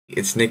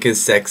It's Nick is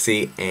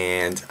Sexy,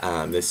 and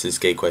this is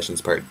Gay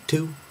Questions Part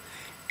 2.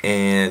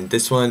 And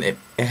this one, it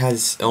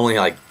has only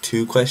like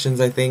 2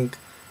 questions, I think,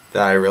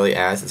 that I really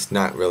asked. It's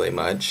not really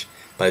much,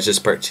 but it's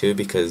just Part 2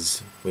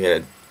 because we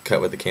had to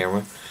cut with the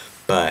camera.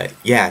 But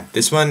yeah,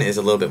 this one is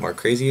a little bit more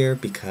crazier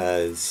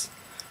because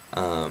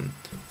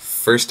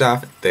first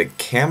off, the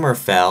camera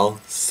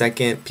fell.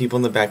 Second, people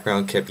in the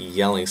background kept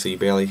yelling, so you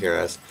barely hear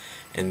us.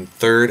 And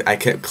third, I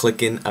kept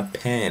clicking a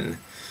pen.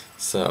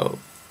 So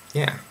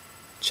yeah,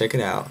 check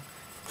it out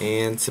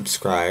and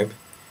subscribe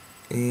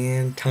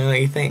and tell me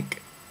what you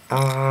think.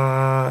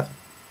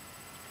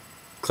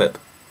 Clip.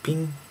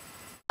 Bing.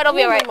 It'll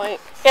be alright.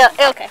 Yeah,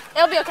 okay.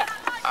 It'll be okay.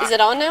 Is it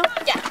on now?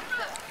 Yeah.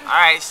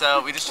 Alright,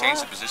 so we just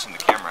changed the position of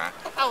the camera.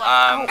 Oh,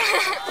 wow.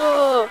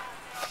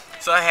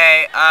 So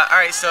hey,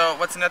 alright, so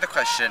what's another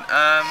question?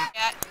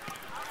 Yeah.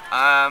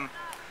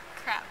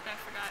 Crap, I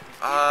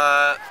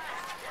forgot.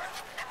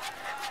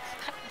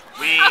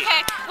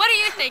 Okay, what do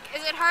you think?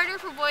 Is it harder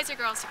for boys or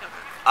girls to come?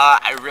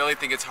 I really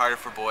think it's harder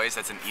for boys.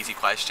 That's an easy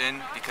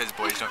question because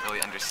boys don't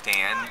really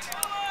understand.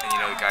 And you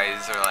know,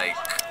 guys are like,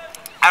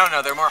 I don't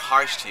know, they're more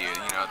harsh to you.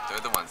 You know, they're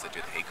the ones that do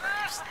the hate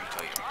crimes, let me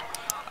tell you.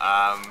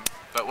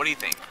 But what do you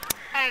think?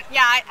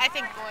 Yeah, I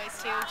think boys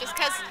too. Just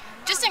because,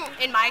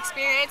 in my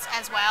experience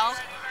as well,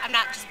 I'm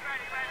not just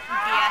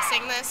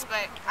BSing this,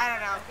 but I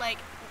don't know,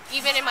 like,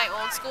 even in my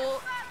old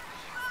school,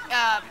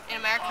 in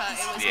America,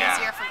 it was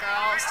easier for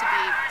girls to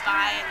be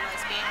bi and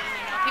lesbian,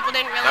 you know, people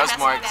didn't really that was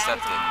mess more with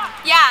them. accepted.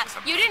 Yeah,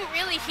 you didn't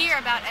really hear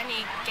about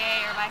any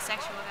gay or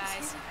bisexual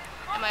guys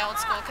in my old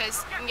school,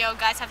 because, you know,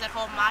 guys have that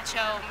whole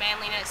macho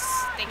manliness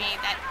thingy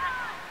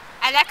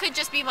and that could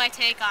just be my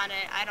take on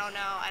it. I don't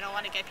know, I don't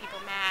want to get people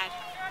mad.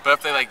 But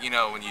if they, like, you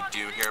know, when you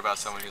do hear about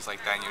someone who's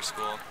like that in your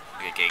school,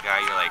 like a gay guy,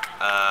 you're like,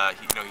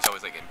 you know, he's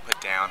always like getting put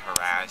down,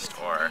 harassed,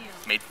 or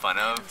made fun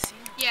of.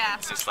 Yeah.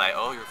 It's just like,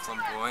 oh, you're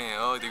flamboyant,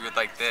 oh, you're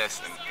like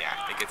this, and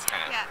yeah, it gets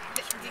kind of... Yeah,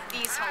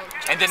 these whole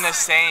jokes. And then the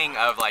saying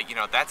of, like, you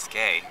know, that's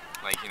gay.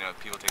 Like, you know,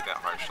 people take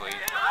that harshly.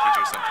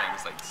 Teachers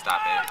sometimes, like,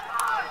 stop it.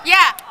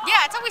 Yeah,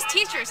 it's always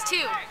teachers,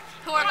 too,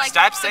 who are, like,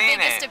 stop the saying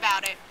biggest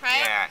about it,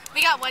 right? Yeah.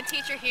 We got one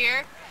teacher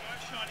here,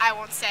 I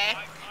won't say.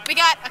 We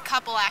got a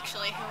couple,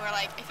 actually, who were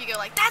like, if you go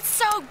like, that's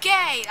so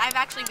gay! I've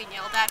actually been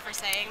yelled at for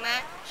saying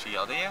that. She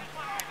yelled at you?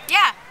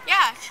 Yeah.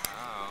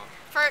 Oh.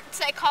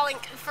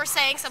 For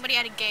saying somebody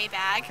had a gay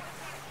bag,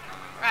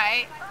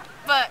 right?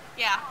 But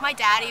yeah, my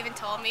dad even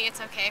told me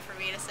it's okay for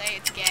me to say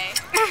it's gay.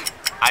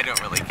 I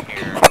don't really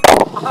care.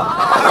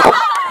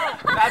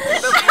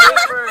 That's the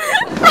paper!